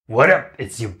What up?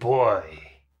 It's your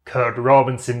boy, Kurt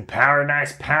Robinson,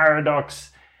 Paradise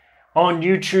Paradox. On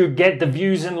YouTube, get the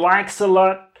views and likes a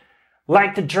lot.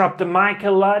 Like to drop the mic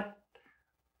a lot.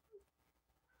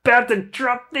 About to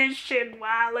drop this shit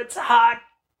while it's hot.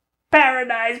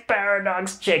 Paradise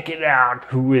Paradox, check it out.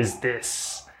 Who is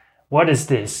this? What is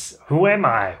this? Who am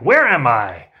I? Where am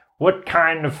I? What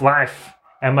kind of life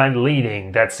am I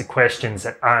leading? That's the questions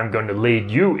that I'm going to lead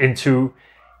you into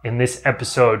in this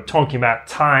episode, talking about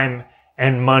time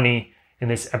and money. In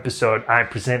this episode, I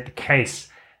present the case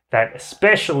that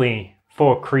especially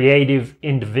for creative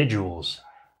individuals,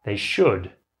 they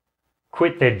should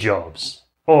quit their jobs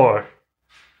or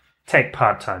take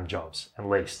part-time jobs at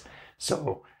least.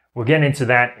 So we'll get into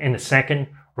that in a second.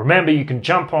 Remember, you can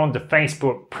jump onto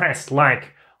Facebook, press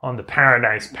like on the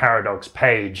Paradise Paradox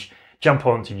page, jump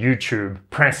onto YouTube,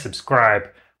 press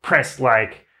subscribe, press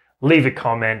like, leave a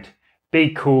comment, be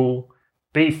cool,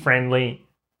 be friendly,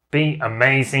 be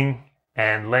amazing,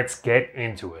 and let's get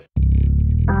into it.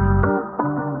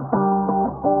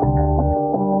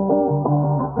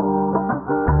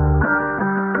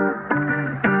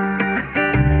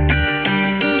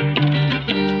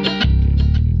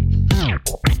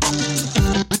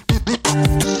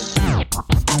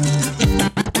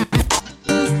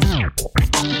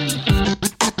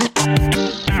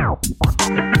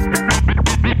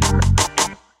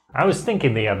 I was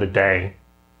thinking the other day,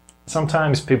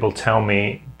 sometimes people tell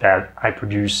me that I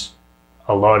produce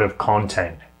a lot of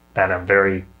content, that I'm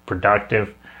very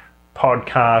productive.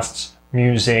 Podcasts,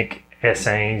 music,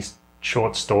 essays,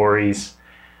 short stories,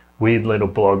 weird little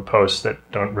blog posts that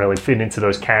don't really fit into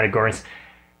those categories.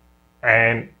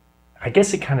 And I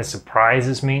guess it kind of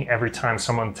surprises me every time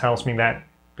someone tells me that,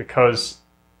 because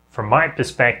from my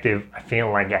perspective, I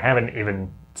feel like I haven't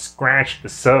even scratched the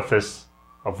surface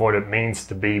of what it means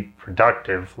to be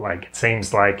productive. Like, it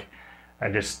seems like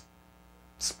I just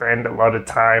spend a lot of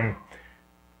time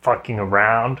fucking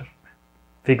around,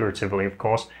 figuratively of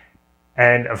course,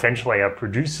 and eventually I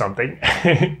produce something.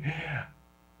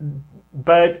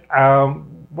 But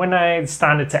when I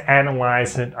started to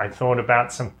analyze it, I thought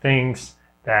about some things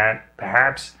that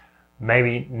perhaps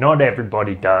maybe not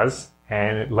everybody does,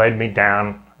 and it led me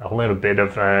down a little bit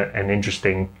of an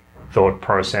interesting thought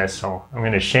process, so I'm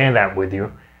going to share that with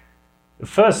you. The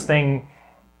first thing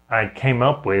I came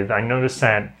up with, I noticed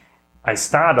that I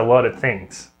start a lot of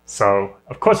things. So,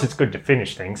 of course, it's good to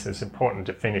finish things. It's important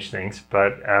to finish things.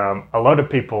 But a lot of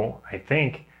people, I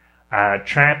think, are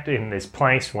trapped in this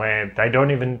place where they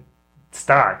don't even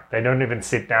start. They don't even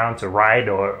sit down to write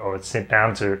or sit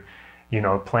down to,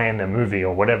 plan their movie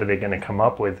or whatever they're going to come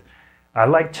up with. I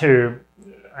like to,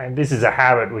 and this is a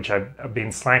habit which I've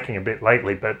been slacking a bit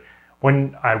lately, but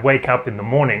when I wake up in the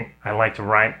morning, I like to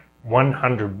write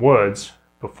 100 words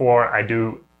before I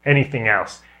do anything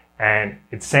else. And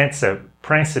it sets a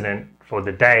precedent for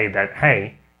the day that,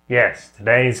 hey, yes,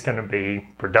 today is going to be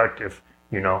productive.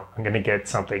 I'm going to get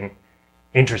something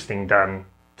interesting done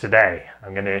today.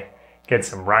 I'm going to get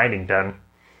some writing done.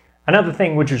 Another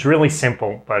thing which is really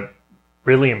simple but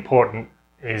really important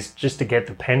is just to get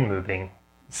the pen moving.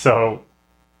 So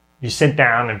you sit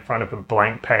down in front of a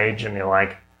blank page and you're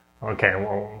like, okay,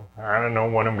 well, I don't know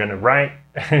what I'm going to write.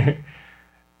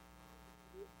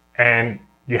 And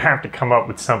you have to come up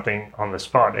with something on the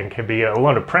spot, and can be a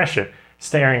lot of pressure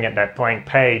staring at that blank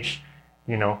page,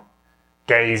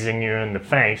 gazing you in the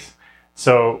face.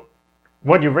 So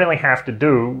what you really have to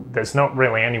do, there's not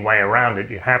really any way around it.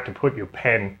 You have to put your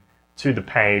pen to the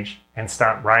page and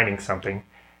start writing something.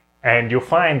 And you'll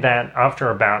find that after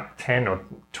about 10 or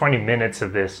 20 minutes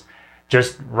of this,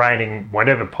 just writing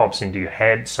whatever pops into your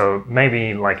head. So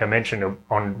maybe, like I mentioned,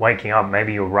 on waking up,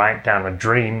 maybe you'll write down a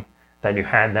dream that you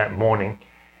had that morning.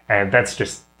 And that's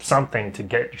just something to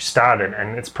get you started.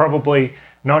 And it's probably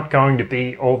not going to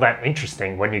be all that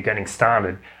interesting when you're getting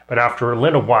started. But after a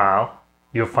little while,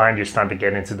 you'll find you start to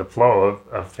get into the flow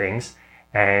of things,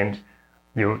 and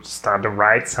you'll start to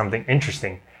write something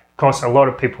interesting. Of course, a lot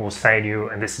of people will say to you,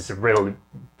 and this is a really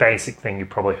basic thing, you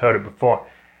probably heard it before,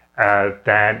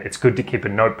 that it's good to keep a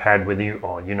notepad with you,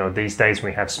 or, these days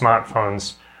we have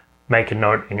smartphones. Make a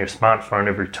note in your smartphone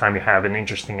every time you have an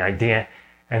interesting idea,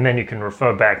 and then you can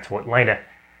refer back to it later.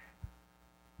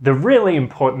 The really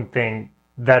important thing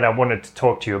that I wanted to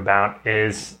talk to you about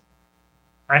is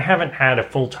I haven't had a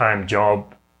full-time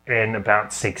job in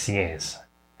about 6 years.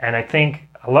 And I think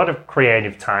a lot of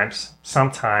creative types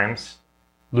sometimes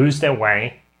lose their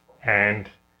way. And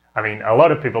a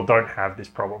lot of people don't have this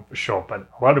problem for sure, but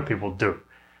a lot of people do.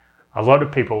 A lot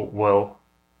of people will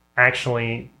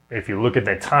actually, if you look at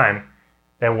their time,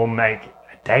 they will make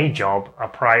a day job a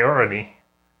priority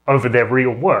over their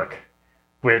real work.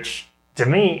 which to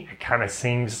me, it kind of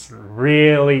seems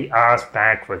really ass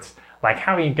backwards. Like,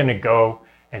 how are you going to go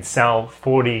and sell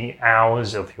 40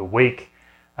 hours of your week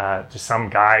to some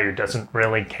guy who doesn't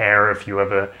really care if you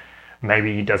ever,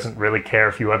 maybe he doesn't really care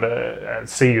if you ever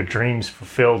see your dreams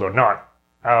fulfilled or not?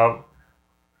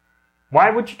 Why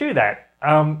would you do that?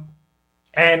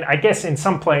 And I guess in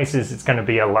some places it's going to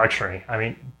be a luxury. I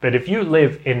mean, but if you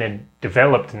live in a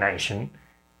developed nation,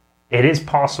 it is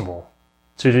possible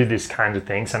to do this kind of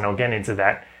things, and I'll get into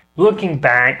that. Looking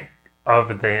back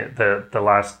over the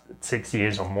last 6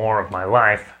 years or more of my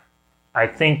life, I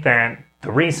think that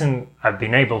the reason I've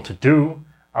been able to do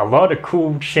a lot of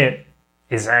cool shit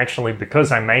is actually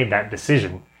because I made that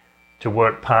decision to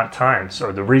work part-time.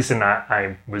 So the reason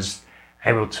I was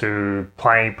able to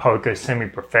play poker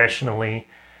semi-professionally,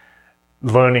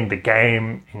 learning the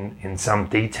game in some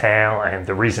detail, and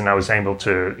the reason I was able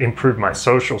to improve my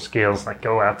social skills, like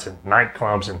go out to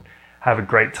nightclubs and have a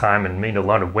great time and meet a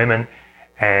lot of women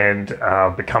and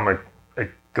become a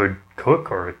good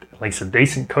cook, or at least a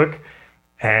decent cook,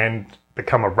 and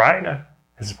become a writer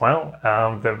as well.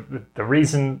 The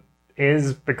reason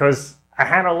is because I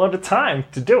had a lot of time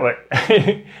to do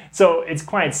it. So it's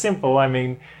quite simple. I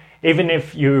mean, even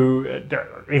if you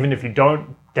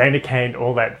don't dedicate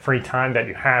all that free time that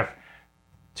you have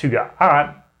to your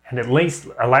art, and at least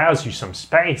allows you some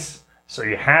space, so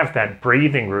you have that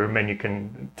breathing room and you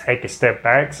can take a step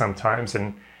back sometimes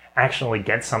and actually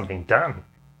get something done.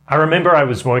 I remember I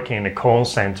was working in a call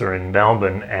center in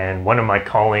Melbourne, and one of my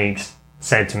colleagues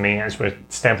said to me as we're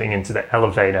stepping into the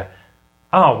elevator,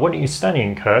 "Oh, what are you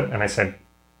studying, Kurt?" And I said,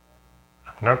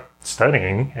 "I'm not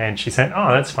studying." And she said,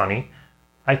 "Oh, that's funny.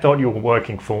 I thought you were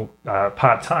working full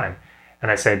part-time." And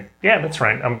I said, "Yeah, that's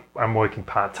right. I'm working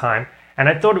part-time." And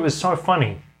I thought it was so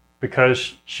funny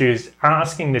because she was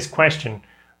asking this question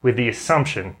with the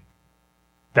assumption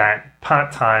that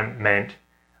part-time meant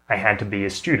I had to be a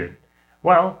student.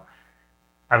 Well,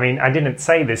 I mean, I didn't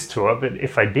say this to her, but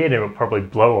if I did, it would probably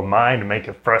blow her mind and make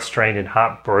her frustrated,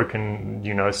 heartbroken,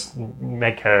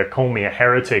 make her call me a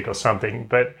heretic or something.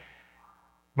 But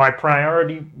my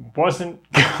priority wasn't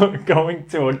going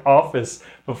to an office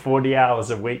for 40 hours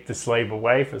a week to slave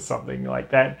away for something like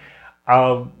that.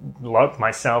 I'll lock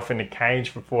myself in a cage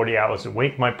for 40 hours a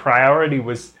week. My priority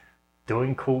was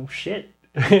doing cool shit.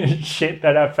 Shit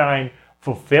that I find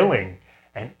fulfilling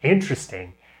and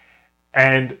interesting.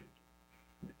 And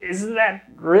isn't that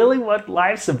really what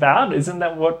life's about? Isn't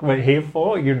that what we're here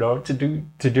for? To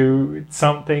do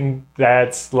something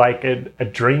that's like a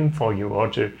dream for you, or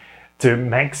to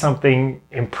make something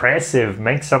impressive,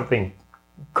 make something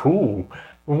cool.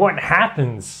 What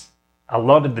happens a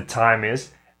lot of the time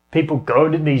is people go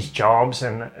to these jobs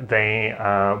and they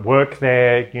work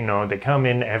there, they come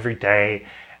in every day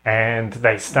and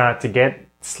they start to get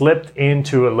slipped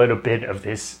into a little bit of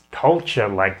this culture,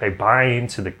 like they buy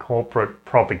into the corporate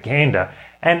propaganda.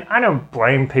 And I don't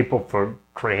blame people for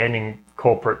creating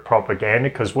corporate propaganda,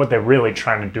 because what they're really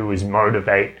trying to do is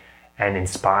motivate and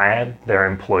inspire their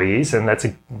employees, and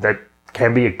that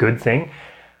can be a good thing.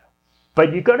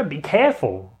 But you got to be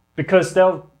careful, because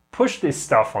they'll push this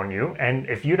stuff on you, and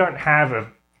if you don't have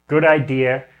a good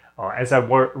idea, or as I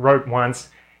wrote once,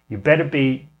 you better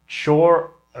be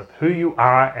sure of who you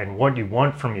are and what you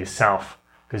want from yourself,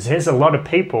 because there's a lot of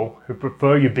people who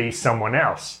prefer you be someone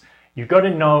else. You got to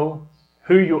know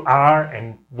who you are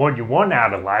and what you want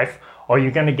out of life, or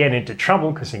you're going to get into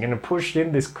trouble, because you're going to push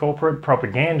in this corporate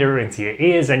propaganda into your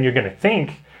ears, and you're going to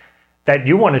think that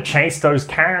you want to chase those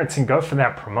carrots and go for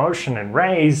that promotion and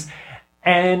raise.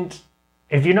 And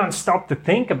if you don't stop to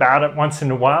think about it once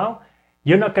in a while,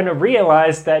 you're not going to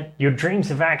realize that your dreams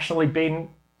have actually been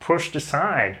pushed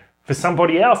aside for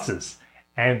somebody else's.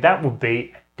 And that would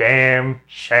be a damn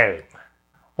shame.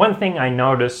 One thing I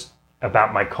noticed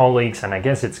about my colleagues, and I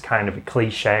guess it's kind of a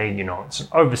cliche, it's an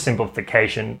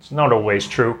oversimplification, it's not always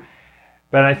true,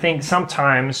 but I think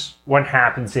sometimes what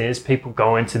happens is people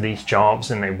go into these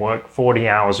jobs and they work 40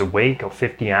 hours a week or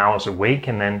 50 hours a week,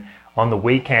 and then on the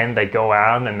weekend they go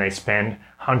out and they spend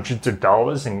hundreds of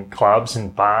dollars in clubs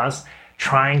and bars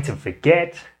trying to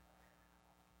forget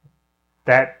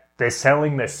that they're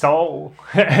selling their soul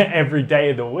every day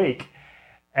of the week.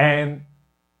 And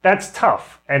that's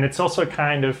tough. And it's also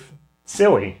kind of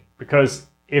silly, because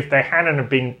if they hadn't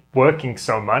been working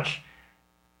so much,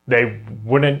 they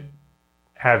wouldn't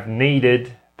have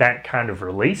needed that kind of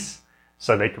release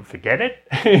so they could forget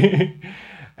it.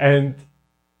 And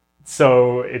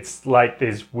so it's like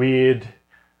this weird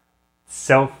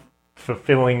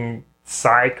self-fulfilling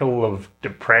cycle of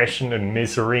depression and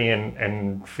misery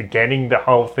and forgetting the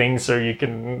whole thing so you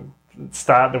can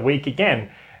start the week again.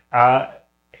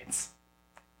 It's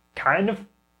kind of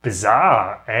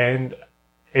bizarre. And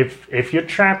if you're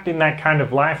trapped in that kind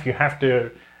of life, you have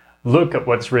to look at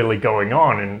what's really going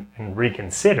on and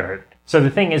reconsider it. So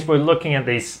the thing is, we're looking at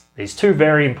these two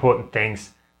very important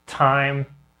things, time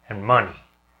and money.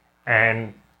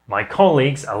 And my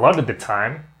colleagues, a lot of the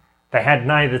time, they had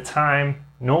neither time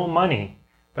nor money,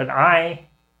 but I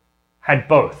had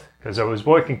both, because I was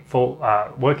working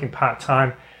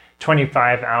part-time,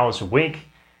 25 hours a week,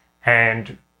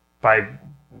 and by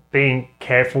being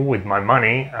careful with my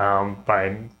money,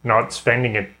 by not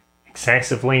spending it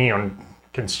excessively on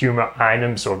consumer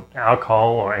items or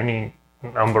alcohol or any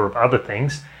number of other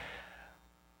things,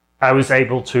 I was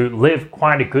able to live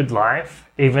quite a good life,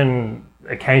 even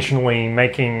occasionally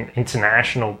making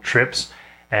international trips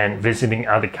and visiting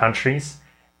other countries.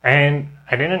 And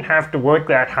I didn't have to work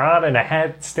that hard, and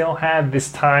I still had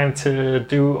this time to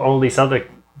do all these other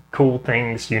cool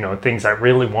things, things I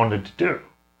really wanted to do.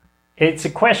 It's a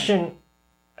question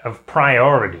of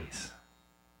priorities,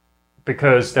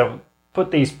 because they'll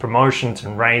put these promotions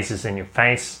and raises in your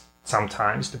face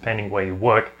sometimes, depending where you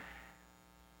work,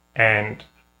 and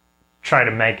try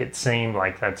to make it seem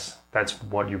like that's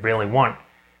what you really want.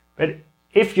 But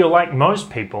if you're like most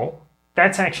people,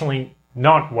 that's actually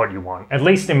not what you want, at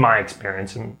least in my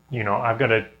experience. And, I've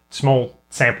got a small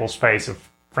sample space of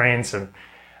friends, and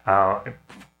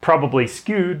probably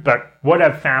skewed, but what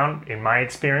I've found in my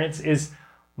experience is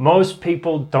most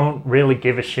people don't really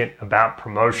give a shit about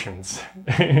promotions,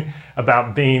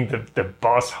 about being the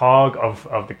boss hog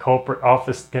of the corporate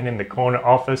office, getting the corner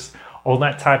office, all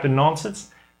that type of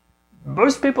nonsense.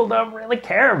 Most people don't really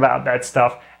care about that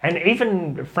stuff. And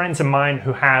even friends of mine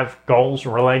who have goals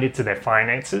related to their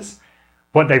finances,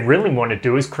 what they really want to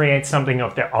do is create something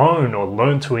of their own, or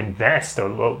learn to invest, or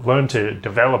learn to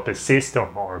develop a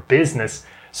system or a business,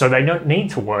 so they don't need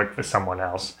to work for someone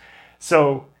else.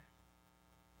 So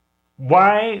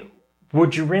why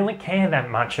would you really care that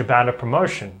much about a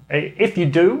promotion? If you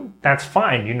do, that's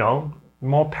fine,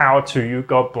 more power to you,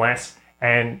 God bless,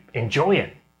 and enjoy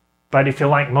it. But if you're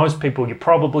like most people, you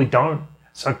probably don't.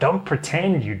 So don't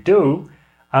pretend you do.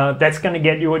 That's going to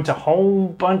get you into a whole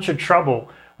bunch of trouble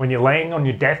when you're laying on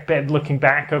your deathbed looking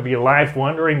back over your life,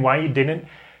 wondering why you didn't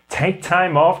take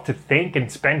time off to think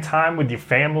and spend time with your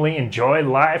family, enjoy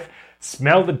life,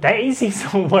 smell the daisies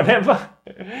or whatever.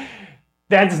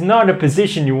 That's not a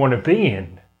position you want to be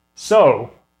in.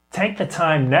 So take the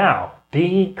time now.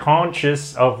 Be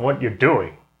conscious of what you're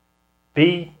doing.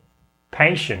 Be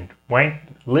patient. Wait,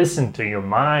 listen to your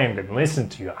mind and listen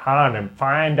to your heart and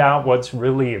find out what's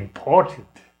really important.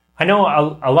 I know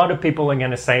a lot of people are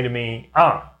going to say to me,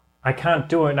 I can't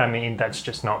do it. I mean, that's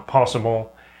just not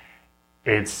possible.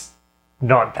 It's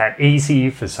not that easy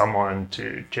for someone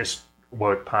to just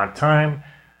work part-time.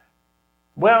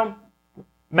 Well,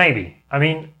 maybe. I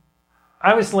mean,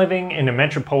 I was living in a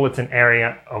metropolitan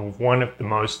area of one of the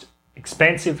most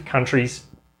expensive countries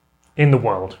in the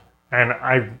world. And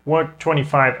I worked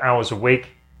 25 hours a week,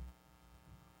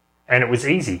 and it was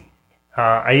easy.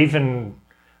 I even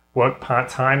worked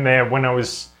part-time there when I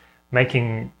was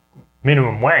making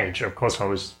minimum wage. Of course, I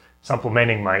was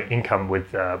supplementing my income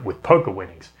with poker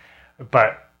winnings.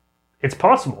 But it's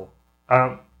possible.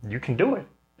 You can do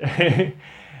it.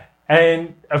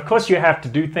 And of course, you have to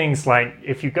do things like,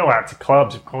 if you go out to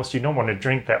clubs, of course, you don't want to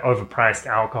drink that overpriced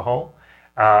alcohol.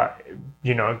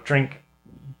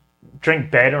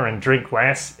 Drink better and drink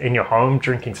less in your home,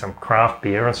 drinking some craft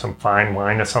beer or some fine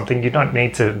wine or something. You don't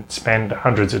need to spend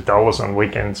hundreds of dollars on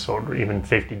weekends, or even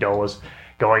 $50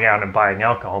 going out and buying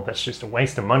alcohol. That's just a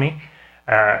waste of money.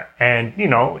 And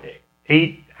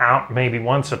eat out maybe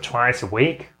once or twice a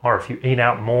week, or if you eat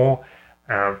out more,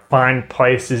 find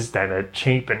places that are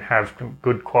cheap and have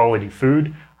good quality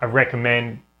food. I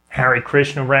recommend Hare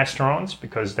Krishna restaurants,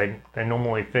 because they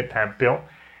normally fit that bill.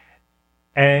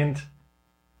 And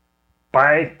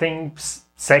buy things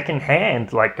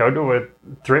secondhand, like go to a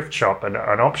thrift shop, an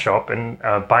op shop, and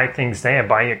buy things there,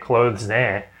 buy your clothes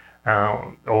there.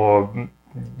 Or,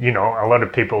 a lot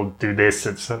of people do this.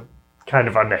 It's kind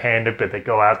of underhanded, but they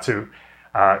go out to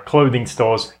clothing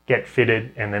stores, get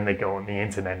fitted, and then they go on the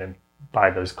internet and buy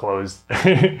those clothes,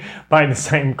 buy the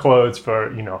same clothes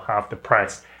for, half the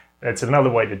price. That's another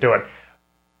way to do it.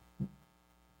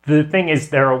 The thing is,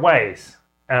 there are ways,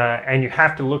 and you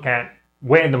have to look at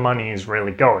where the money is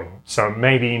really going. So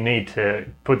maybe you need to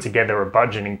put together a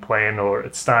budgeting plan, or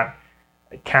start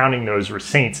counting those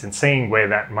receipts and seeing where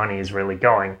that money is really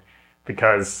going.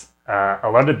 Because a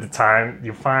lot of the time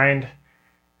you find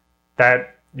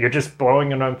that you're just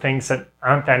blowing it on things that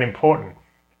aren't that important.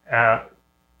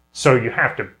 So you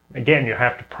have to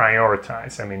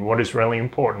prioritize. I mean, what is really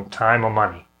important, time or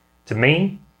money? To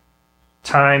me,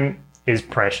 time is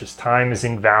precious. Time is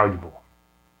invaluable.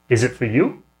 Is it for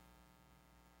you?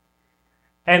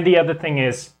 And the other thing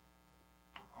is,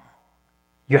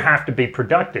 you have to be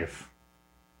productive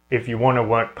if you want to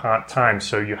work part-time.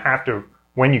 So you have to,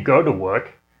 when you go to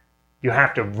work, you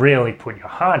have to really put your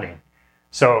heart in.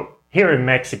 So here in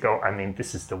Mexico, I mean,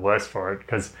 this is the worst for it,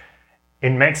 because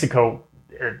in Mexico,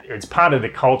 it's part of the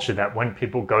culture that when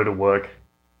people go to work,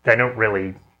 they don't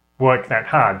really work that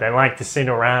hard. They like to sit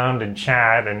around and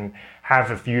chat and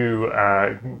have a few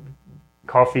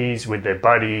coffees with their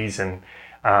buddies and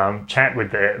chat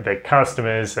with their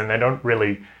customers, and they don't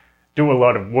really do a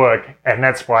lot of work. And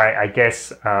that's why I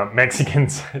guess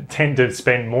Mexicans tend to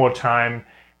spend more time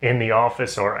in the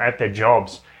office or at their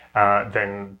jobs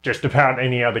than just about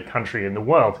any other country in the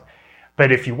world.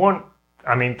 But if you want,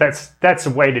 I mean, that's a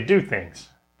way to do things.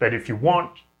 But if you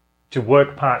want to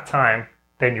work part-time,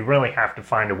 then you really have to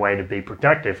find a way to be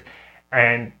productive,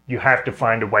 and you have to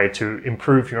find a way to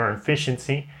improve your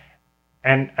efficiency.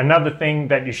 And another thing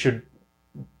that you should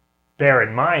bear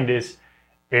in mind is,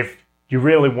 if you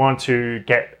really want to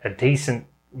get a decent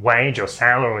wage or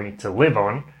salary to live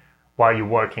on while you're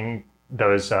working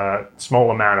those small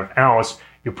amount of hours,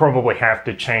 you probably have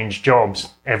to change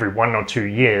jobs every 1 or 2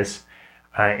 years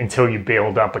until you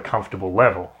build up a comfortable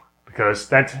level, because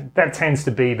that tends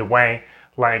to be the way.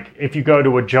 Like, if you go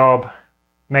to a job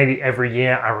maybe every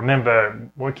year, I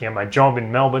remember working at my job in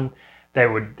Melbourne, they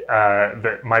would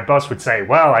my boss would say,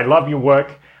 well, I love your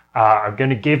work, I'm going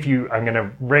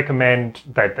to recommend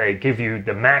that they give you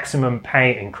the maximum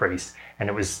pay increase. And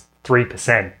it was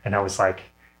 3%. And I was like,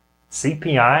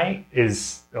 CPI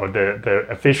is, or the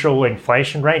official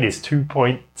inflation rate is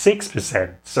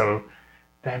 2.6%. So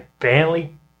that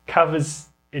barely covers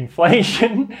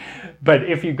inflation. But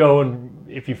if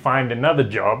you find another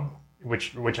job,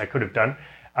 which I could have done,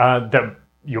 that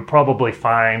you'll probably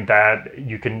find that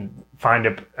you can find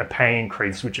a pay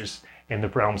increase which is in the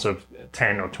realms of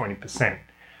 10 or 20%.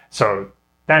 So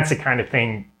that's the kind of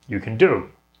thing you can do.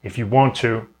 If you want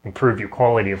to improve your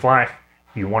quality of life,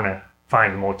 you want to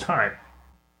find more time.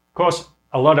 Of course,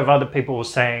 a lot of other people will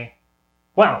say,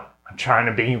 well, I'm trying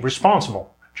to be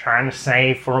responsible. I'm trying to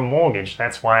save for a mortgage.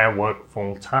 That's why I work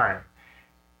full time.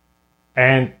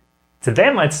 And to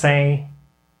them, I'd say,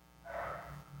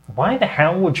 why the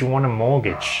hell would you want a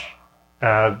mortgage?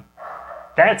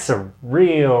 That's a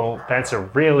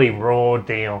really raw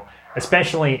deal,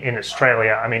 especially in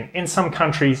Australia. I mean, in some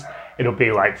countries, it'll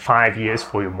be like 5 years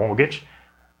for your mortgage.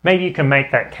 Maybe you can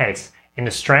make that case. In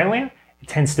Australia, it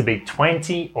tends to be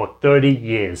 20 or 30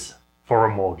 years for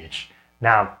a mortgage.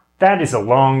 Now, that is a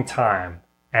long time.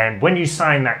 And when you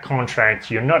sign that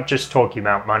contract, you're not just talking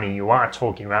about money, you are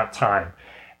talking about time.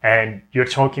 And you're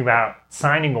talking about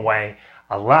signing away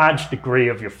a large degree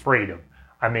of your freedom.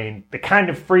 I mean, the kind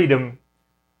of freedom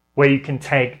where you can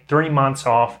take 3 months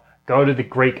off, go to the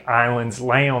Greek islands,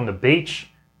 lay on the beach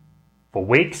for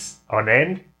weeks on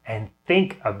end, and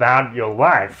think about your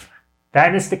life.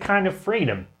 That is the kind of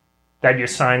freedom that you're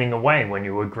signing away when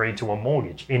you agree to a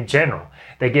mortgage in general.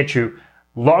 They get you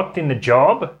locked in the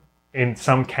job in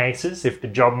some cases if the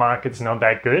job market's not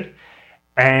that good.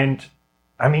 And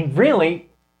I mean, really,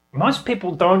 most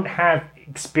people don't have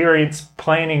experience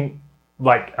planning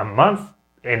like a month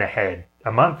in ahead,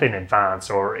 a month in advance,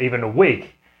 or even a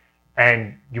week.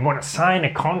 And you want to sign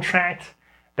a contract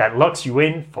that locks you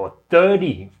in for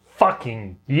 30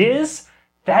 fucking years?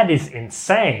 That is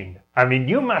insane. I mean,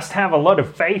 you must have a lot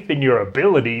of faith in your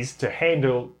abilities to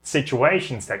handle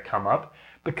situations that come up,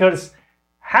 because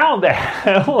how the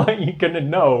hell are you going to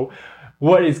know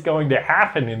what is going to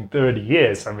happen in 30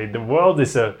 years? I mean, the world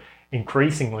is an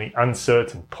increasingly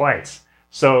uncertain place.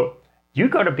 So you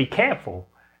got to be careful.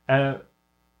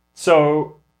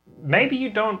 So maybe you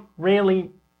don't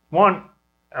really want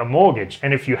a mortgage.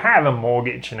 And if you have a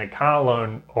mortgage and a car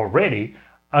loan already,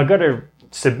 I've got to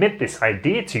submit this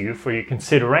idea to you for your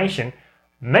consideration.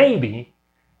 Maybe,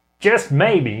 just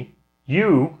maybe,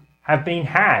 you have been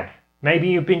had. Maybe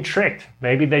you've been tricked.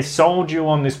 Maybe they sold you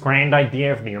on this grand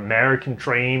idea of the American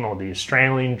dream or the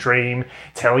Australian dream,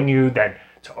 telling you that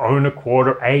to own a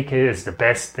quarter acre is the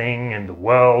best thing in the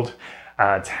world,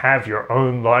 to have your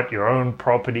own lot, your own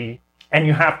property. And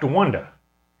you have to wonder,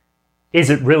 is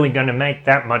it really going to make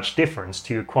that much difference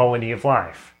to your quality of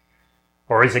life?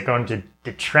 Or is it going to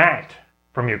detract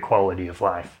from your quality of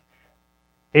life?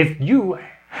 If you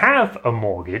have a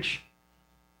mortgage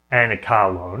and a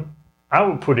car loan, I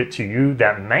would put it to you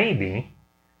that maybe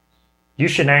you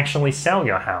should actually sell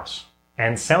your house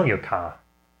and sell your car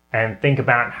and think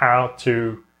about how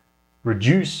to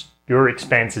reduce your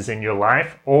expenses in your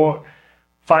life, or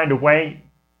find a way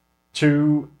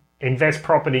to invest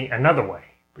property another way,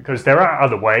 because there are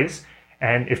other ways.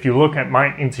 And if you look at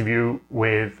my interview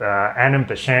with Anand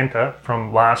Bashanta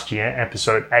from last year,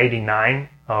 episode 89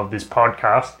 of this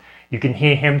podcast, you can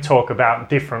hear him talk about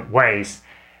different ways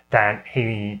that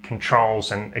he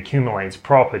controls and accumulates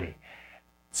property.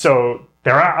 So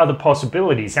there are other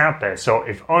possibilities out there. So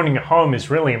if owning a home is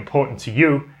really important to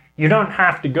you, you don't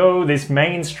have to go this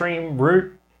mainstream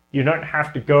route. You don't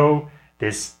have to go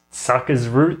this sucker's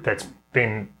route that's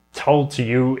been told to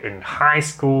you in high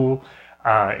school,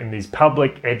 in these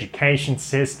public education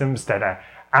systems that are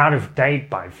out of date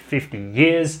by 50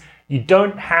 years. You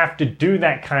don't have to do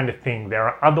that kind of thing. There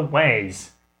are other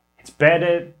ways. It's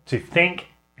better to think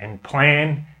and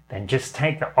plan than just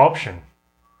take the option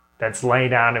that's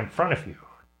laid out in front of you.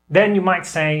 Then you might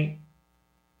say,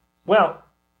 well,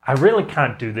 I really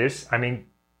can't do this. I mean,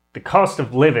 the cost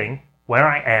of living where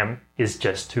I am is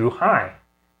just too high.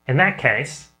 In that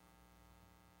case,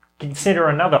 consider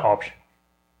another option.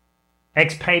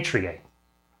 Expatriate.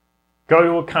 Go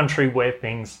to a country where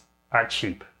things are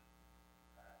cheap.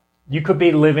 You could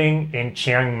be living in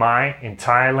Chiang Mai in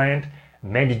Thailand,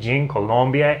 Medellin,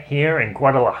 Colombia, here in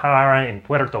Guadalajara, in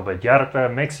Puerto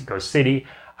Vallarta, Mexico City,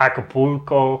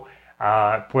 Acapulco,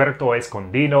 Puerto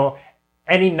Escondido,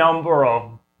 any number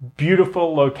of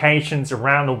beautiful locations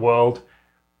around the world,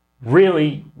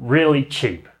 really, really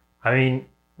cheap. I mean,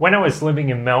 when I was living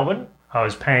in Melbourne, I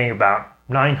was paying about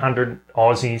 900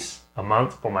 Aussies a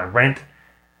month for my rent,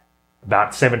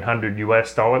 about 700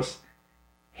 US dollars.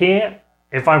 Here,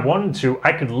 if I wanted to,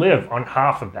 I could live on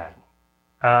half of that.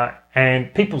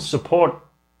 And people support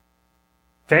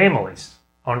families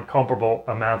on comparable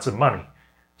amounts of money.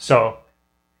 So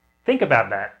think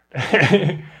about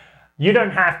that. You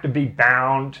don't have to be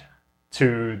bound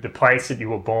to the place that you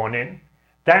were born in.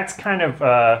 That's kind of,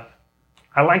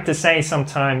 I like to say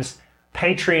sometimes,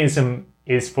 patriotism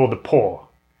is for the poor.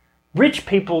 Rich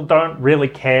people don't really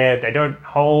care. They don't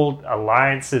hold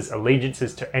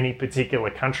allegiances to any particular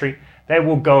country. They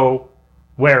will go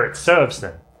where it serves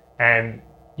them. And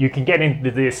you can get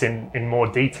into this in more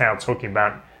detail, talking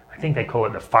about, I think they call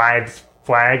it the 5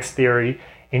 flags theory,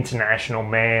 international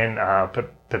man,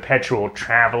 perpetual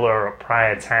traveler, a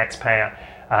prior taxpayer,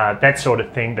 that sort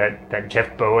of thing that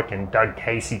Jeff Berwick and Doug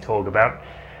Casey talk about.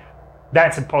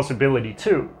 That's a possibility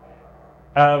too.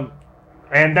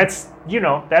 And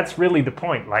that's really the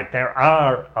point. Like, there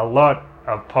are a lot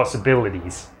of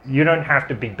possibilities. You don't have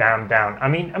to be bound down. I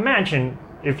mean, imagine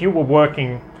if you were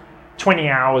working 20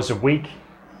 hours a week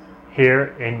here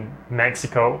in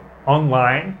Mexico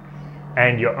online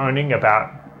and you're earning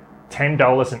about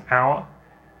 $10 an hour.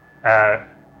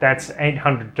 That's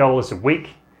 $800 a week.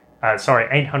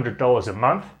 $800 a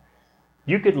month.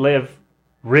 You could live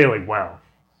really well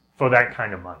for that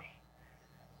kind of money.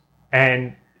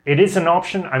 And it is an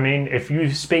option. I mean, if you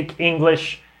speak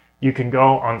English, you can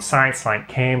go on sites like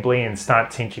Cambly and start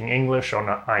teaching English on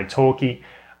italki.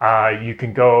 You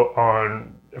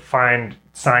can find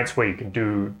sites where you can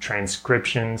do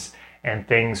transcriptions and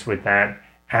things with that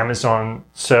Amazon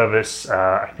service.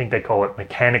 I think they call it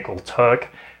Mechanical Turk.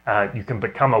 You can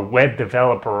become a web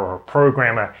developer or a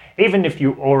programmer. Even if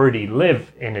you already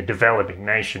live in a developing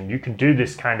nation, you can do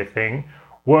this kind of thing,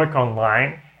 work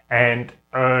online, and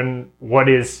earn what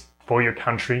is, for your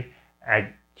country, a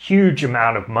huge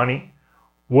amount of money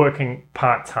working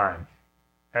part-time.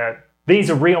 These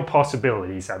are real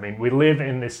possibilities. I mean, we live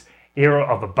in this era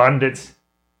of abundance.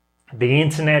 The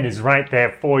internet is right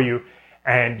there for you,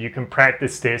 and you can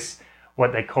practice this,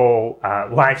 what they call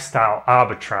lifestyle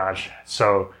arbitrage.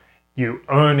 So you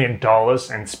earn in dollars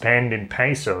and spend in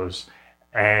pesos,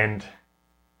 and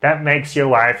that makes your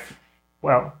life,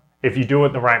 well, if you do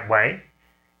it the right way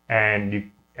and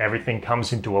everything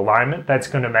comes into alignment, that's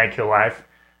going to make your life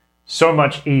so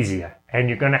much easier, and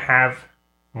you're going to have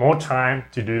more time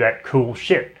to do that cool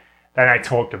shit that I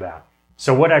talked about.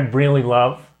 So what I'd really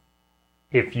love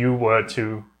if you were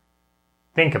to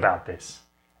think about this.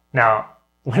 Now,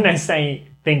 when I say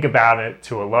think about it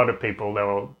to a lot of people,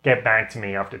 they'll get back to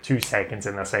me after 2 seconds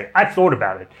and they'll say, I thought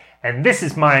about it, and this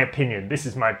is my opinion, this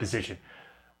is my position.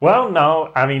 Well,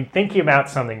 no, I mean, thinking about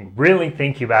something, really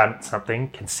thinking about something,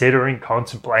 considering,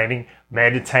 contemplating,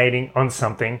 meditating on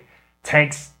something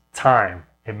takes time.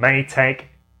 It may take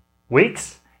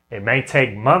weeks, it may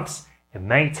take months, it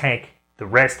may take the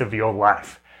rest of your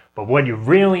life. But what you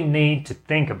really need to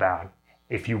think about,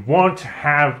 if you want to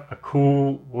have a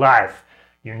cool life,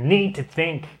 you need to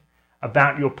think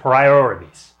about your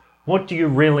priorities. What do you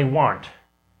really want?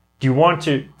 Do you want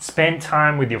to spend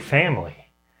time with your family?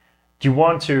 Do you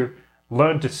want to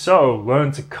learn to sew,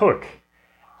 learn to cook?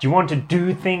 Do you want to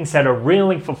do things that are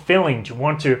really fulfilling? Do you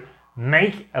want to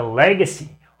make a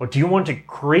legacy? Or do you want to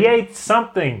create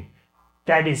something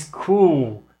that is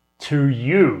cool to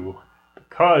you?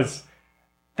 Because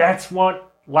that's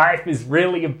what life is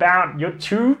really about. You're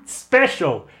too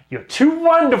special, you're too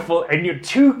wonderful, and you're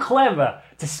too clever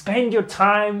to spend your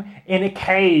time in a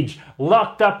cage,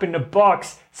 locked up in a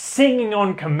box, singing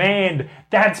on command.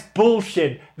 That's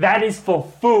bullshit. That is for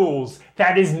fools.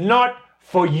 That is not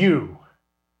for you.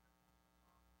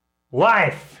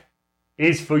 Life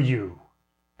is for you,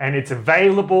 and it's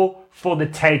available for the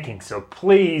taking. So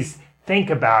please think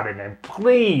about it, and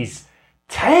please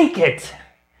take it.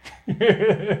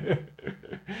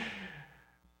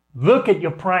 Look at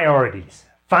your priorities.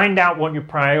 Find out what your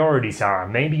priorities are.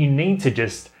 Maybe you need to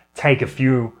just take a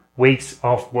few weeks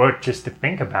off work just to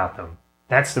think about them.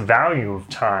 That's the value of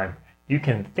time. You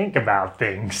can think about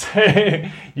things.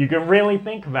 You can really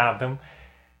think about them.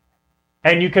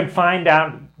 And you can find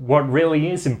out what really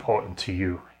is important to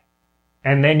you.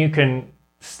 And then you can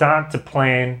start to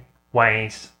plan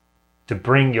ways to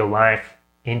bring your life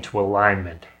into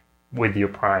alignment with your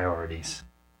priorities.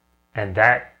 And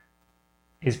that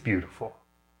is beautiful.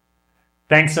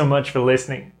 Thanks so much for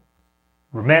listening.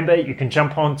 Remember, you can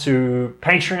jump on to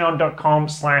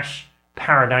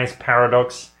patreon.com/Paradise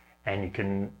Paradox, and you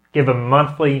can give a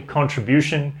monthly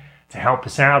contribution to help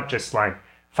us out, just like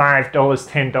 $5,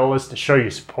 $10 to show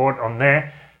your support on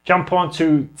there. Jump on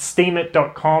to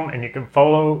steemit.com and you can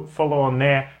follow on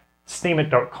there,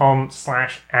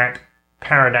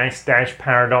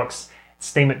 steemit.com/@paradise-paradox,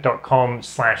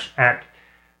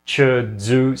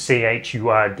 steemit.com/@churdzu,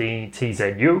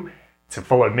 CHURDTZU, to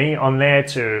follow me on there,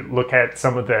 to look at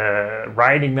some of the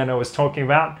writing that I was talking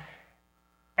about.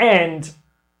 And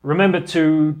remember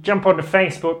to jump onto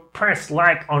Facebook, press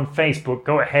like on Facebook.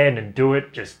 Go ahead and do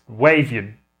it. Just wave your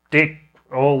dick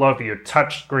all over your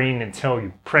touch screen until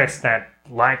you press that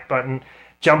like button.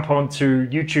 Jump onto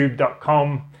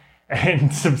youtube.com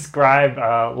and subscribe,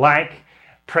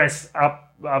 press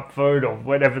upvote or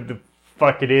whatever the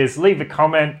fuck it is. Leave a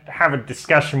comment, have a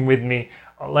discussion with me.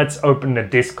 Let's open the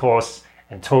discourse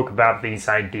and talk about these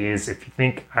ideas. If you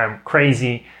think I'm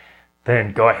crazy,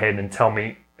 then go ahead and tell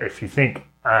me. If you think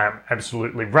I'm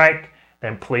absolutely right,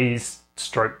 then please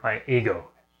stroke my ego.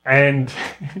 And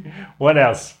what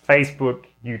else? Facebook,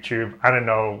 YouTube, I don't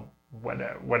know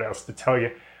what else to tell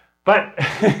you. But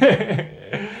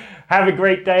have a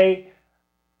great day.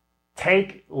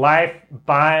 Take life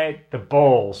by the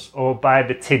balls or by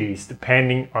the titties,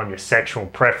 depending on your sexual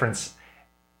preference.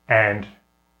 And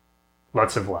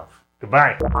lots of love.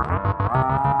 Goodbye.